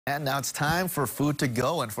And now it's time for Food to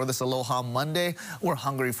Go, and for this Aloha Monday, we're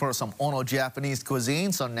hungry for some Ono Japanese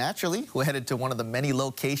cuisine, so naturally, we're headed to one of the many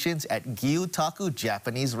locations at Gyotaku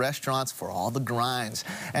Japanese Restaurants for all the grinds.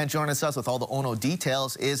 And joining us with all the Ono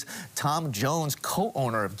details is Tom Jones,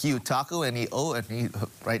 co-owner of Gyotaku, and he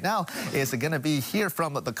right now is going to be here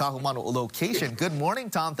from the Kahumanu location. Good morning,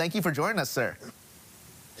 Tom. Thank you for joining us, sir.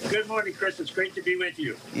 Good morning, Chris. It's great to be with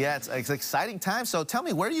you. Yeah, it's an exciting time, so tell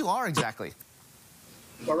me where you are exactly.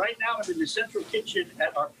 Well, right now I'm in the central kitchen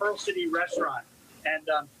at our Pearl City restaurant, and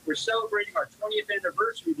we're celebrating our 20th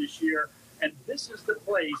anniversary this year, and this is the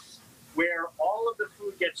place where all of the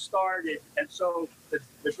food gets started, and so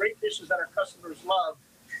the great dishes that our customers love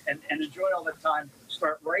and enjoy all the time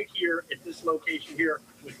start right here at this location here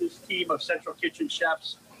with this team of central kitchen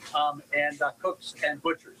chefs and cooks and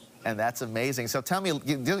butchers. And that's amazing. So tell me,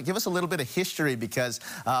 give us a little bit of history, because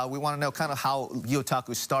we want to know kind of how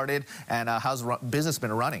Gyotaku started and how's business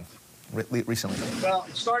been running recently. Well,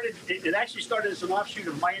 it actually started as an offshoot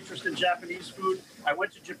of my interest in Japanese food. I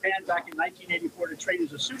went to Japan back in 1984 to train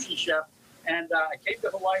as a sushi chef, and I came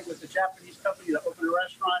to Hawaii with a Japanese company that opened a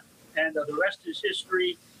restaurant, and the rest is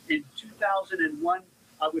history. In 2001,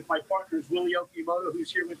 with my partners, Willie Okimoto,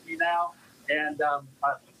 who's here with me now, and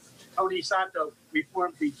Tony Sato, we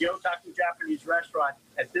formed the Gyotaku Japanese Restaurant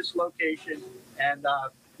at this location, and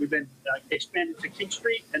we've been expanded to King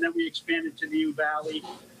Street, and then we expanded to Niu Valley,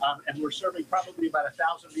 and we're serving probably about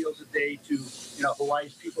 1,000 meals a day to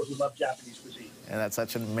Hawaii's people who love Japanese cuisine. And that's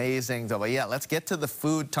such an amazing, though. But yeah, let's get to the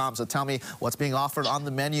food, Tom. So tell me what's being offered on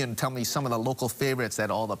the menu, and tell me some of the local favorites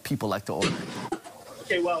that all the people like to order.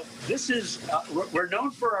 Okay, well, this is we're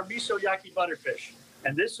known for our miso yaki butterfish.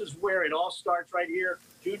 And this is where it all starts right here.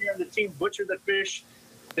 Junior and the team butcher the fish.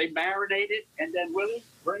 They marinate it. And then, Willie,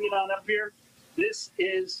 bring it on up here. This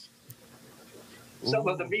is some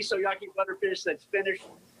of the miso yaki butterfish that's finished.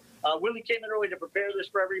 Willie came in early to prepare this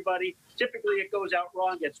for everybody. Typically, it goes out raw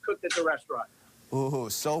and gets cooked at the restaurant. Ooh,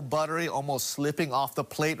 so buttery, almost slipping off the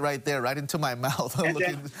plate right there, right into my mouth.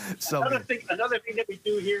 Another thing that we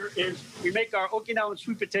do here is we make our Okinawan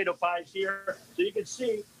sweet potato pies here. So you can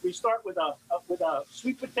see we start with a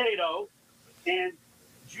sweet potato, and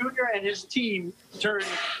Junior and his team turn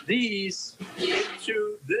these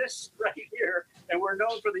into this right here, and we're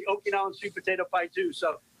known for the Okinawan sweet potato pie too.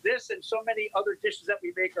 So this and so many other dishes that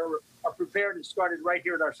we make are prepared and started right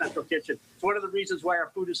here at our central kitchen. It's one of the reasons why our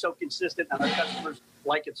food is so consistent and our customers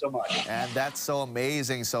like it so much. And that's so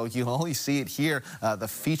amazing. So you only see it here, the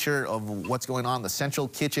feature of what's going on in the central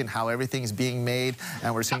kitchen, how everything's being made,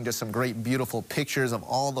 and we're seeing just some great, beautiful pictures of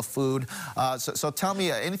all the food. So tell me,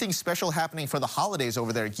 anything special happening for the holidays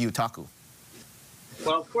over there at Gyotaku?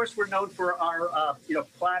 Well, of course, we're known for our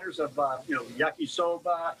platters of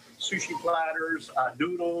yakisoba, sushi platters,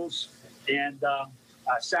 noodles, and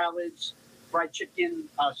salads, fried chicken.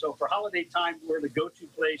 So for holiday time, we're the go-to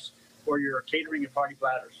place for your catering and party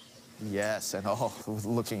platters. Yes, and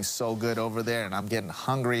looking so good over there, and I'm getting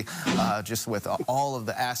hungry just with all of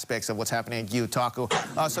the aspects of what's happening at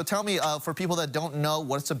Gyotaku. So tell me, for people that don't know,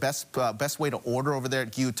 what's the best way to order over there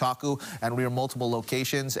at Gyotaku, and we are multiple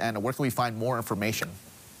locations, and where can we find more information?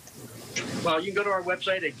 Well, you can go to our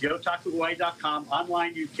website at gyotakuhawaii.com.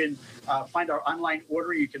 Online, you can find our online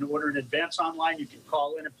order. You can order in advance online. You can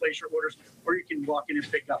call in and place your orders, or you can walk in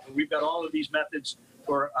and pick up. And we've got all of these methods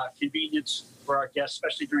for convenience for our guests,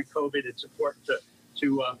 especially during COVID. It's important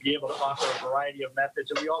to be able to offer a variety of methods.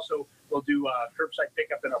 And we also will do curbside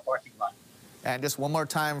pickup in our parking lot. And just one more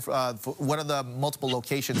time, what are the multiple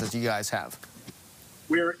locations that you guys have?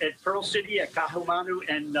 We're at Pearl City at Kahumanu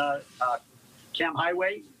and Cam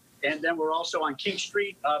Highway. And then we're also on King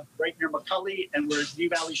Street, right near McCully, and we're at Niu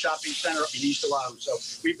Valley Shopping Center in East Oahu. So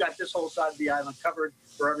we've got this whole side of the island covered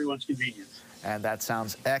for everyone's convenience. And that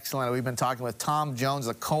sounds excellent. We've been talking with Tom Jones,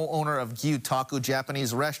 the co-owner of Gyotaku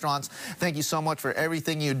Japanese Restaurants. Thank you so much for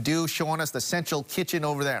everything you do, showing us the central kitchen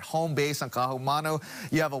over there at home base on Kahumanu.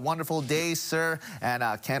 You have a wonderful day, sir, and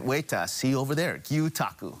can't wait to see you over there at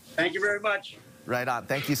Gyotaku. Thank you very much. Right on.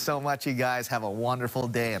 Thank you so much, you guys. Have a wonderful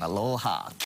day, and aloha.